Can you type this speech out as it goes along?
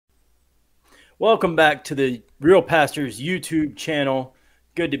Welcome back to the Real Pastors YouTube channel.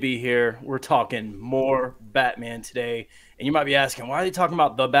 Good to be here. We're talking more Batman today. And you might be asking, why are they talking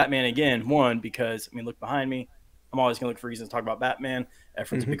about the Batman again? One, because, look behind me. I'm always going to look for reasons to talk about Batman.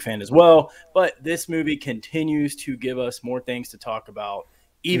 Efren's a big fan as well. But this movie continues to give us more things to talk about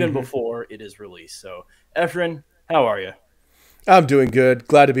even before it is released. So, Efren, how are you? I'm doing good.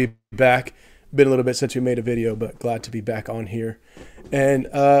 Glad to be back. Been a little bit since we made a video, but glad to be back on here and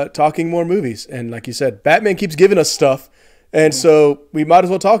talking more movies. And like you said, Batman keeps giving us stuff, and so we might as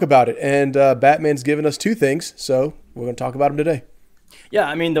well talk about it. And Batman's given us two things, so we're going to talk about them today.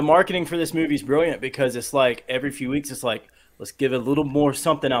 Yeah, the marketing for this movie is brilliant because it's like every few weeks, it's like, let's give a little more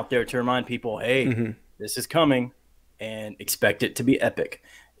something out there to remind people, hey, this is coming and expect it to be epic.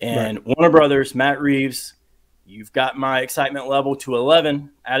 And Warner Brothers, Matt Reeves, you've got my excitement level to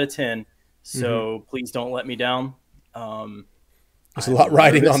 11 out of 10. So please don't let me down. There's a lot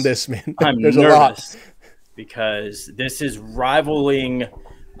riding on this, man. There's a lot because this is rivaling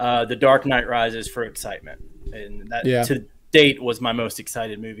The Dark Knight Rises for excitement, and that to date was my most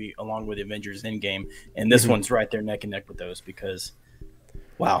excited movie, along with Avengers Endgame. And this one's right there neck and neck with those because,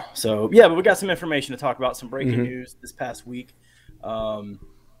 wow. So yeah, but we got some information to talk about, some breaking news this past week.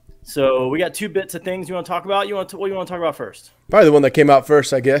 So we got two bits of things you want to talk about. What do you want to talk about first? Probably the one that came out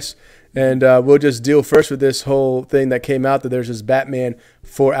first, I guess. And we'll just deal first with this whole thing that came out, that there's this Batman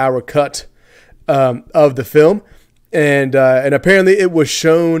 4-hour cut of the film. And apparently it was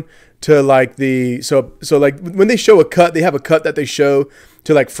shown to like so like when they show a cut, they have a cut that they show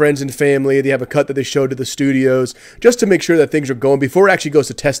to like friends and family. They have a cut that they show to the studios just to make sure that things are going before it actually goes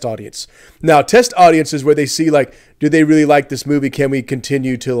to test audience. Now, test audience is where they see like, do they really like this movie? Can we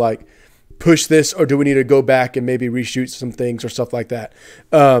continue to like push this, or do we need to go back and maybe reshoot some things or stuff like that?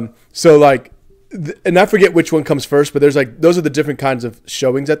 So like, and I forget which one comes first, but there's like, those are the different kinds of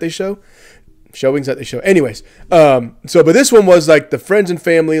showings that they show. Anyways, but this one was like the friends and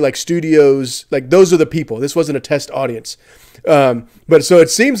family, like studios, like those are the people. This wasn't a test audience. But so it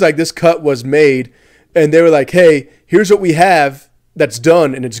seems like this cut was made and they were like, hey, here's what we have that's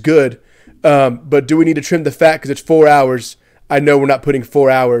done and it's good. But do we need to trim the fat because it's 4 hours? I know we're not putting a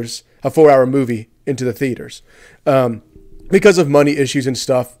 4-hour movie into the theaters. Because of money issues and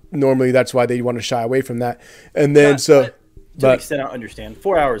stuff. Normally that's why they want to shy away from that. And then to an extent, I understand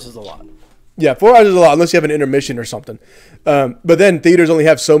 4 hours is a lot. Yeah, 4 hours is a lot unless you have an intermission or something. But then theaters only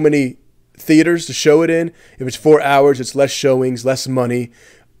have so many theaters to show it in. If it's 4 hours, it's less showings, less money,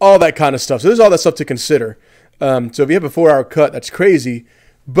 all that kind of stuff. So there's all that stuff to consider. So if you have a 4-hour cut, that's crazy.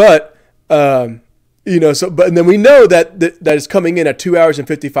 But and then we know that is coming in at 2 hours and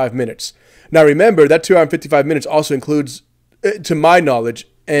 55 minutes. Now remember that 2 hour and 55 minutes also includes, to my knowledge,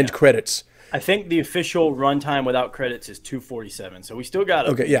 end credits. I think the official runtime without credits is 2:47. So we still got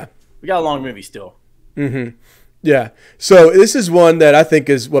we got a long movie still. Yeah. So this is one that I think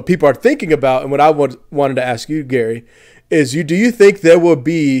is what people are thinking about, and what I wanted to ask you, Gary, is do you think there will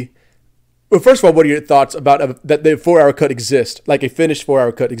be? Well, first of all, what are your thoughts about that the 4-hour cut exists, like a finished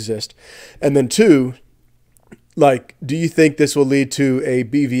 4-hour cut exists, and then two, like, do you think this will lead to a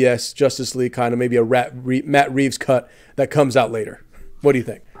BVS Justice League kind of maybe a Matt Reeves cut that comes out later? What do you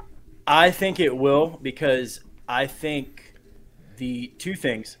think? I think it will, because I think the two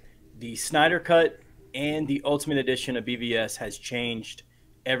things. The Snyder Cut and the Ultimate Edition of BVS has changed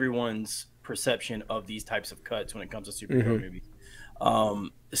everyone's perception of these types of cuts when it comes to superhero movies.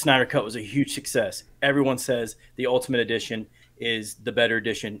 The Snyder Cut was a huge success. Everyone says the Ultimate Edition is the better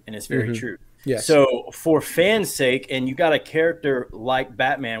edition, and it's very true. Yes. So for fans' sake, and you got a character like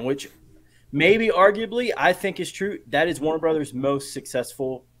Batman, which maybe arguably I think is true, that is Warner Brothers' most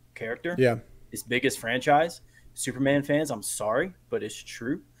successful character. Yeah. Its biggest franchise. Superman fans, I'm sorry, but it's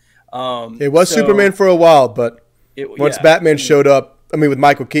true. It was Superman for a while, but once Batman showed up, with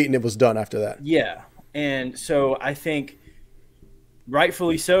Michael Keaton, it was done after that. Yeah. And so I think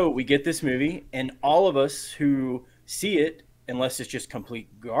rightfully so, we get this movie, and all of us who see it, unless it's just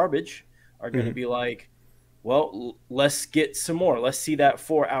complete garbage, are going to be like, well, let's get some more. Let's see that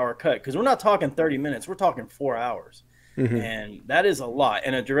 4-hour cut. Because we're not talking 30 minutes. We're talking 4 hours. And that is a lot.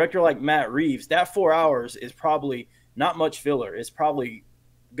 And a director like Matt Reeves, that 4 hours is probably not much filler. It's probably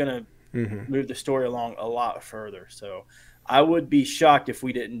going to move the story along a lot further. So I would be shocked if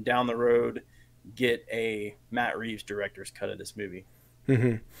we didn't down the road get a Matt Reeves director's cut of this movie.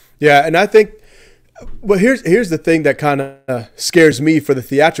 Yeah, and I think, well, here's the thing that kind of scares me for the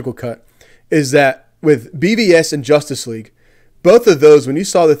theatrical cut is that with BVS and Justice League, both of those, when you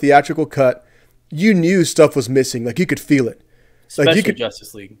saw the theatrical cut, you knew stuff was missing. Like, you could feel it. Especially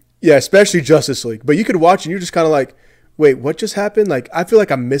Justice League. Yeah, especially Justice League. But you could watch and you're just kind of like, wait, what just happened? Like, I feel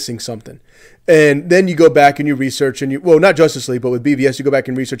like I'm missing something. And then you go back and you research and well, not Justice League, but with BVS, you go back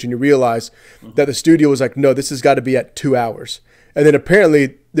and research and you realize that the studio was like, no, this has got to be at 2 hours. And then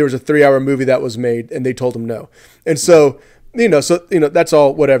apparently there was a 3-hour movie that was made and they told them no. And so, that's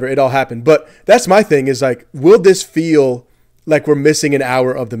all, whatever, it all happened. But that's my thing is like, will this feel like we're missing an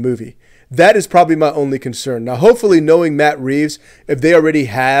hour of the movie? That is probably my only concern. Now, hopefully knowing Matt Reeves, if they already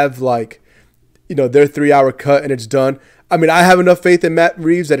have like, their 3-hour cut and it's done. I mean, I have enough faith in Matt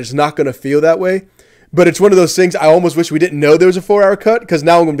Reeves that it's not going to feel that way. But it's one of those things I almost wish we didn't know there was a 4-hour cut because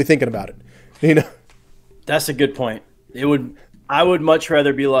now I'm going to be thinking about it. That's a good point. I would much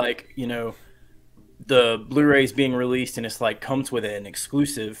rather be like, the Blu-rays being released and it's like comes with an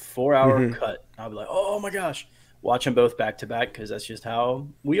exclusive 4-hour cut. I'll be like, oh my gosh, watch them both back to back because that's just how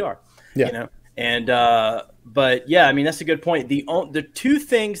we are. Yeah. And but yeah, I mean that's a good point. The two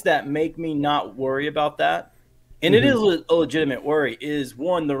things that make me not worry about that, and it is a legitimate worry, is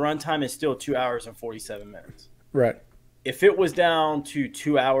one, the runtime is still 2 hours and 47 minutes. Right. If it was down to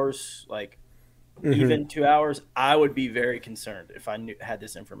 2 hours, like even 2 hours, I would be very concerned if I had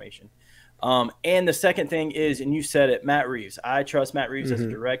this information. And the second thing is, and you said it, Matt Reeves. I trust Matt Reeves as a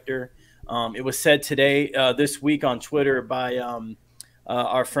director. It was said today, this week on Twitter by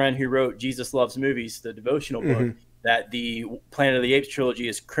our friend who wrote Jesus Loves Movies, the devotional book, that the Planet of the Apes trilogy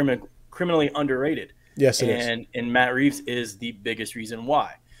is criminally underrated. Yes, it is. And Matt Reeves is the biggest reason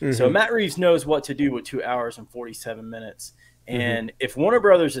why. So Matt Reeves knows what to do with 2 hours and 47 minutes. And if Warner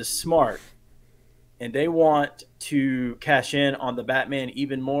Brothers is smart and they want to cash in on the Batman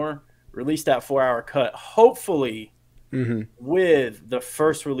even more, release that 4-hour cut, hopefully with the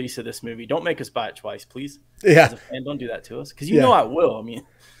first release of this movie. Don't make us buy it twice, please. Yeah. As a fan, don't do that to us. Because you know I will. I mean,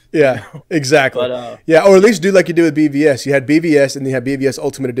 yeah, exactly. But, or at least do like you do with BVS. You had BVS and you had BVS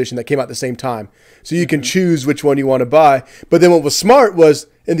Ultimate Edition that came out at the same time. So you can choose which one you want to buy. But then what was smart was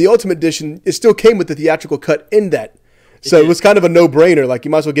in the Ultimate Edition, it still came with the theatrical cut in that. So it was kind of a no-brainer. Like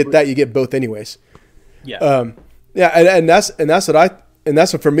you might as well get that. You get both anyways. Yeah. And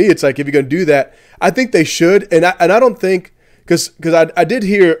that's what for me, it's like, if you're going to do that, I think they should. And I don't think, because I did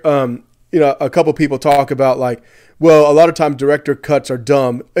hear, a couple people talk about like, well, a lot of times director cuts are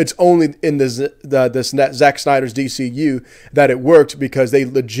dumb. It's only in this Zack Snyder's DCU that it worked because they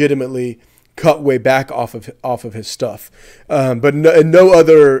legitimately cut way back off of his stuff. But with no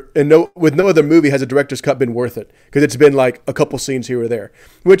other movie has a director's cut been worth it, because it's been like a couple scenes here or there,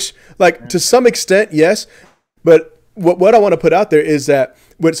 which like to some extent, yes. But what I want to put out there is that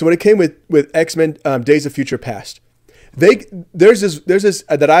when it came with X-Men Days of Future Past, there's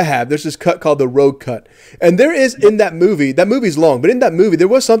this cut called the Rogue Cut, and there is in that movie's long, but in that movie there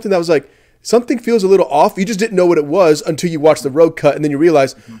was something that was like, something feels a little off. You just didn't know what it was until you watched the Rogue Cut, and then you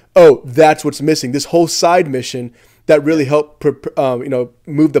realize, oh, that's what's missing. This whole side mission that really helped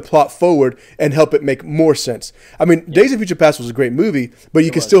move the plot forward and help it make more sense. I mean, Days of Future Past was a great movie, but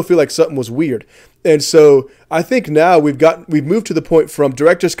you can still feel like something was weird. And so I think now we've moved to the point from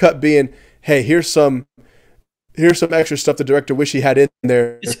director's cut being, hey, here's some extra stuff the director wish he had in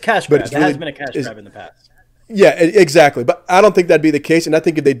there. It's a cash grab. It has been a cash grab in the past. Yeah, exactly. But I don't think that'd be the case. And I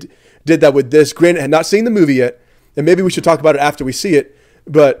think if they did that with this, granted, not seeing the movie yet, and maybe we should talk about it after we see it.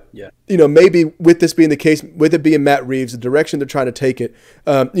 But, maybe with this being the case, with it being Matt Reeves, the direction they're trying to take it,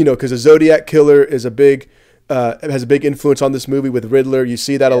 because the Zodiac Killer is has a big influence on this movie with Riddler. You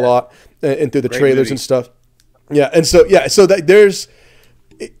see that a lot and through the trailers and stuff. Yeah. And so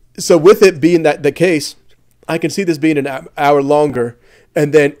with it being the case, I can see this being an hour longer,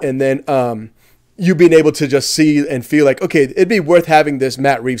 and then you being able to just see and feel like, okay, it'd be worth having this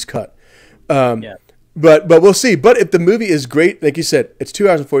Matt Reeves cut. But we'll see. But if the movie is great, like you said, it's 2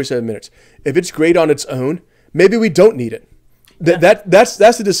 hours and 47 minutes. If it's great on its own, maybe we don't need it.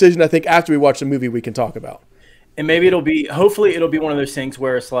 That's the decision I think after we watch the movie we can talk about. And maybe hopefully it'll be one of those things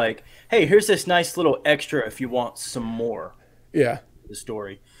where it's like, hey, here's this nice little extra if you want some more. Yeah. The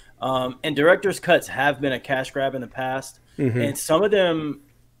story. And director's cuts have been a cash grab in the past. And some of them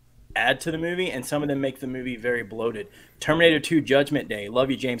add to the movie and some of them make the movie very bloated. Terminator 2 Judgment Day,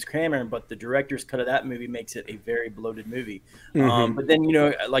 love you James Cameron, but the director's cut of that movie makes it a very bloated movie. But then,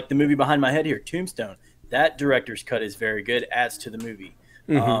 like the movie behind my head here, Tombstone, that director's cut is very good, adds to the movie.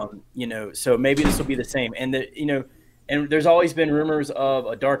 So maybe this will be the same. And and there's always been rumors of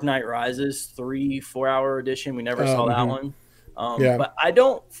a Dark Knight Rises 3-4 hour edition. We never saw that one. But I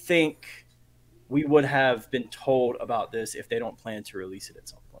don't think we would have been told about this if they don't plan to release it at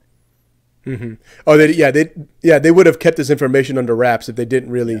some point. Oh, they would have kept this information under wraps if they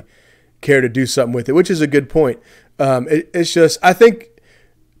didn't really care to do something with it, which is a good point. It's just, I think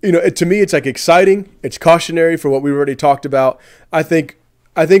you know, to me, it's like exciting. It's cautionary for what we've already talked about. I think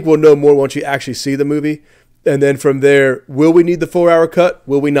we'll know more once you actually see the movie, and then from there, will we need the 4-hour cut?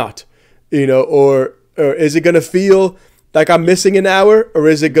 Will we not? You know, or is it going to feel like I'm missing an hour, or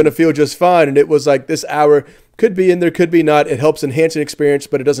is it going to feel just fine? And it was like this hour could be in there, could be not. It helps enhance an experience,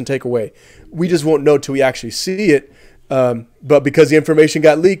 but it doesn't take away. We just won't know till we actually see it. But because the information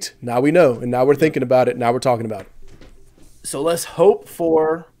got leaked, now we know, and now we're thinking about it. Now we're talking about it. So let's hope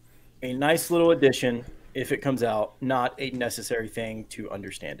for a nice little addition if it comes out, not a necessary thing to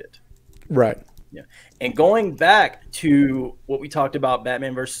understand it. Right. Yeah. And going back to what we talked about,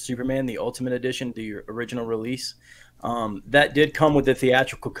 Batman versus Superman, the Ultimate Edition, the original release, that did come with the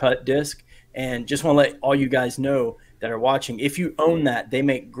theatrical cut disc. And just want to let all you guys know that are watching, if you own that, they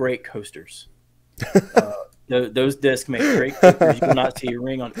make great coasters. Those discs make great coasters. You will not see a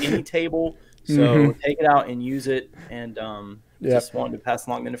ring on any table. So take it out and use it. And just wanted to pass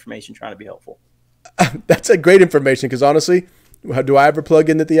along that information, trying to be helpful. That's a great information because honestly, do I ever plug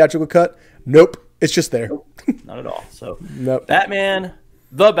in the theatrical cut? Nope. It's just there. Nope, not at all. So nope. The Batman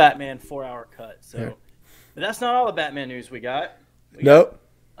 4-hour cut. So, but that's not all the Batman news we got. Nope.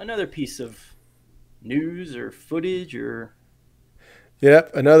 Another piece of news or footage or.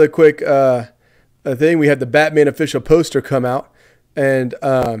 Yep. Another quick thing. We had the Batman official poster come out, and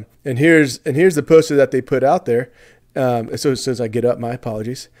here's the poster that they put out there. So as soon as I get up, my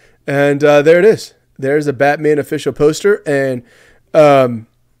apologies. And there it is. There's a Batman official poster, and I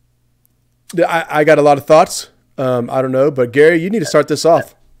got a lot of thoughts. I don't know, but Gary, you need to start this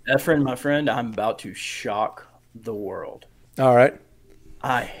off. Efren, my friend, I'm about to shock the world. All right.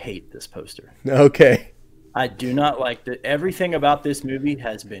 I hate this poster. Okay. I do not like that. Everything about this movie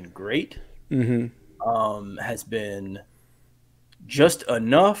has been great. Has been just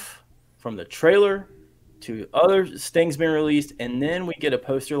enough from the trailer to other things being released, and then we get a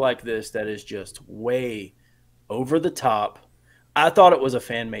poster like this that is just way over the top. I thought it was a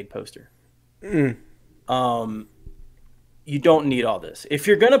fan-made poster. You don't need all this. If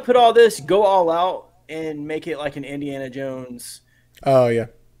you're gonna put all this, go all out and make it like an Indiana Jones. Oh yeah.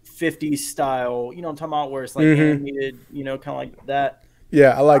 50s style. You know what I'm talking about, where it's like animated. You know, kind of like that.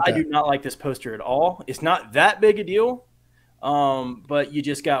 Yeah, I like that. I do not like this poster at all. It's not that big a deal, but you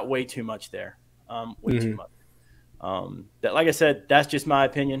just got way too much there. Way too much. That, like I said, that's just my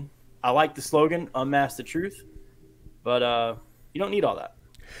opinion. I like the slogan, "Unmask the Truth," but you don't need all that.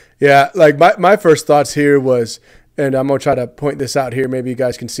 Yeah, like my first thoughts here was, and I'm gonna try to point this out here. Maybe you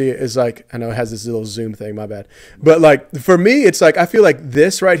guys can see it. Is like, I know it has this little zoom thing. My bad. But like for me, it's like I feel like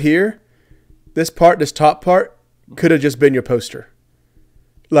this right here, this top part, could have just been your poster.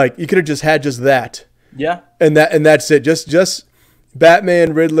 Like you could have just had just that. Yeah. And that's it. Just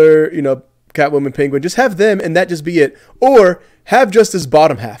Batman, Riddler, you know, Catwoman, Penguin. Just have them, and that just be it. Or have just this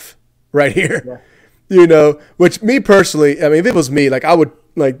bottom half right here. Yeah. You know, which me personally, I mean, if it was me, like I would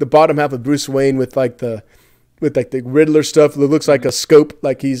like the bottom half of Bruce Wayne with the Riddler stuff that looks like a scope,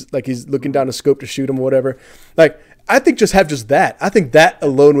 like he's looking down a scope to shoot him or whatever. Like I think just have just that. I think that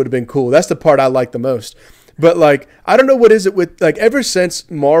alone would have been cool. That's the part I like the most. But like I don't know what is it with like ever since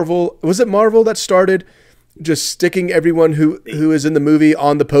Marvel, was it Marvel that started just sticking everyone who is in the movie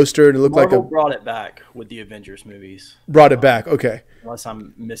on the poster and it looked Marvel like brought it back with the Avengers movies. Brought it back, okay. Unless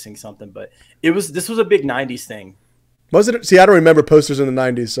I'm missing something, but this was a big 90s thing. Was it? See, I don't remember posters in the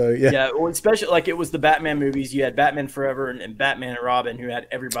 90s, so yeah. Yeah, well, especially like it was the Batman movies. You had Batman Forever and Batman and Robin, who had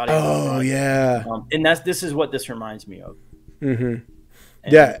everybody. Oh yeah. And this is what this reminds me of.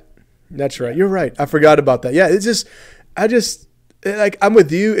 Yeah, that's right. You're right. I forgot about that. Yeah, it's just, like I'm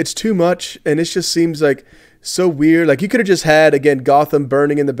with you. It's too much, and it just seems like so weird. Like you could have just had again Gotham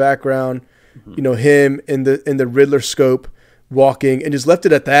burning in the background, you know, him in the Riddler scope walking, and just left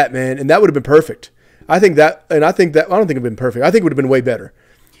it at that, man, and that would have been perfect. I don't think it would have been perfect. I think it would have been way better,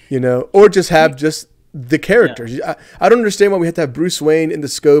 you know, or just have just the characters. Yeah. I don't understand why we had to have Bruce Wayne in the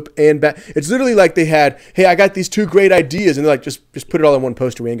scope and It's literally like they had, hey, I got these two great ideas, and they're like, just put it all in one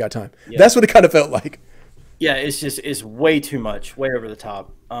poster. We ain't got time. Yeah. That's what it kind of felt like. Yeah, it's way too much, way over the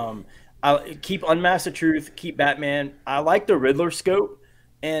top. I keep Unmask the Truth, keep Batman. I like the Riddler scope,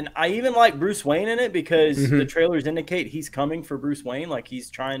 and I even like Bruce Wayne in it because the trailers indicate he's coming for Bruce Wayne, like he's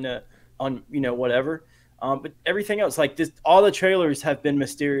trying to, whatever. But everything else, like this, all the trailers have been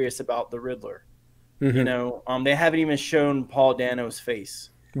mysterious about the Riddler. You know, they haven't even shown Paul Dano's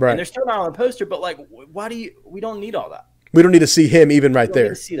face. Right. And they're still not on the poster, but like, we don't need all that. We don't need to see him even right there. Need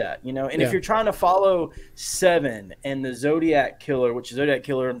to see that, you know. And if you're trying to follow Seven and the Zodiac Killer, which Zodiac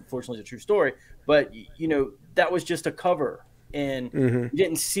Killer, unfortunately, is a true story, but you know that was just a cover, and you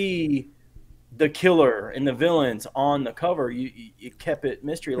didn't see the killer and the villains on the cover, you kept it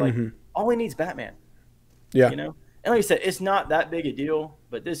mystery. Like all we need is Batman. Yeah. You know, and like I said, it's not that big a deal,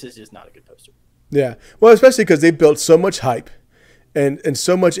 but this is just not a good poster. Yeah. Well, especially because they built so much hype and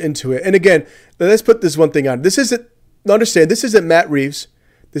so much into it. And again, let's put this one thing on. This isn't, understand, this isn't Matt Reeves.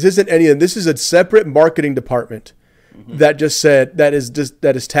 This isn't any of them. This is a separate marketing department that just said that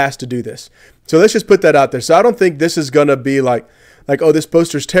is tasked to do this. So let's just put that out there. So I don't think this is going to be like, oh, this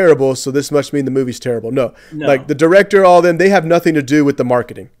poster's terrible, so this must mean the movie's terrible. No. Like the director, all of them, they have nothing to do with the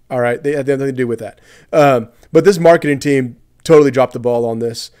marketing. All right. They have nothing to do with that. But this marketing team totally dropped the ball on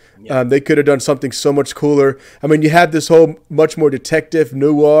this. Yeah. They could have done something so much cooler. I mean, you had this whole much more detective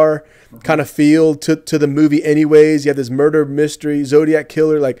noir kind of feel to the movie anyways. You have this murder mystery, Zodiac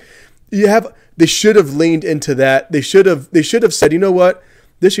killer. Like they should have leaned into that. They should have said, you know what?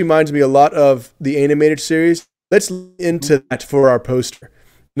 This reminds me a lot of the animated series. Let's lean into that for our poster.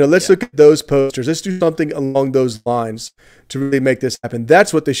 You know, let's look at those posters. Let's do something along those lines to really make this happen.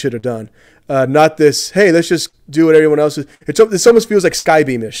 That's what they should have done. Not this, hey, let's just do what everyone else is. It almost feels like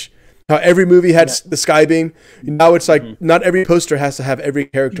Skybeam-ish. How every movie had the Skybeam. Now it's like not every poster has to have every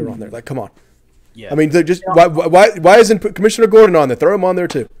character on there. Like, come on. Yeah. I mean, they're just why isn't Commissioner Gordon on there? Throw him on there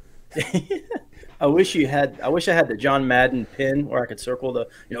too. I wish I had the John Madden pin where I could circle the,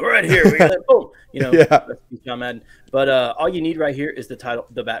 right here. We got boom. John Madden. But all you need right here is the title,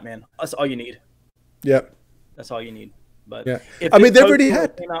 the Batman. That's all you need. Yep. That's all you need. But yeah, I mean, they already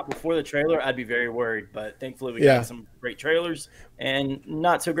had came out before the trailer. I'd be very worried. But thankfully, we got some great trailers and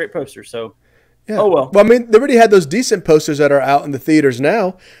not so great posters. So, oh well. Well, I mean, they already had those decent posters that are out in the theaters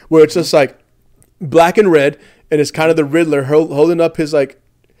now, where it's just like black and red, and it's kind of the Riddler holding up his like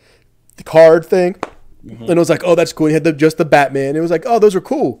the card thing, and it was like, oh, that's cool. He had just the Batman. It was like, oh, those are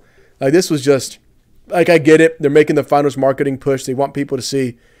cool. Like this was just like, I get it. They're making the finals marketing push. They want people to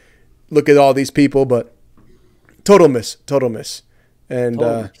see, look at all these people, but. Total miss. And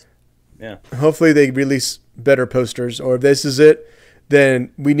hopefully they release better posters, or if this is it,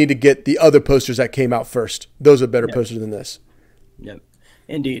 then we need to get the other posters that came out first. Those are better posters than this. Yep,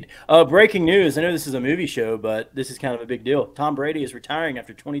 indeed. Breaking news. I know this is a movie show, but this is kind of a big deal. Tom Brady is retiring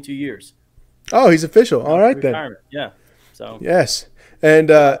after 22 years. Oh, he's official. All right, then. Yeah. So. Yes. And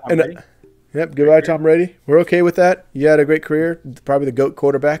goodbye, Tom Brady. We're okay with that. You had a great career. Probably the GOAT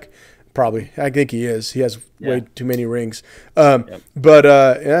quarterback. Probably. I think he is. He has way too many rings. But,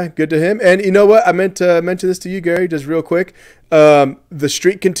 good to him. And you know what? I meant to mention this to you, Gary, just real quick. The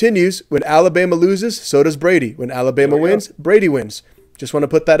streak continues. When Alabama loses, so does Brady. When Alabama wins, Brady wins. Just want to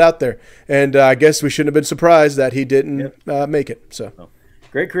put that out there. And I guess we shouldn't have been surprised that he didn't make it. So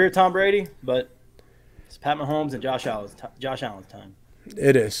great career, Tom Brady, but it's Pat Mahomes and Josh Allen's time.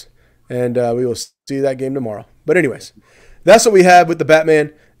 It is. And we will see that game tomorrow. But anyways, that's what we have with the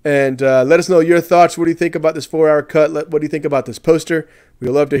Batman. And let us know your thoughts. What do you think about this 4-hour cut? What do you think about this poster?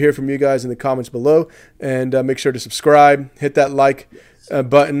 We'd love to hear from you guys in the comments below. And make sure to subscribe. Hit that like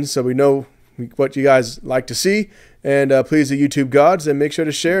button so we know what you guys like to see. And please the YouTube gods. And make sure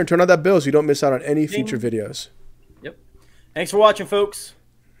to share and turn on that bell so you don't miss out on any future videos. Yep. Thanks for watching, folks.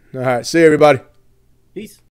 All right. See you, everybody. Peace.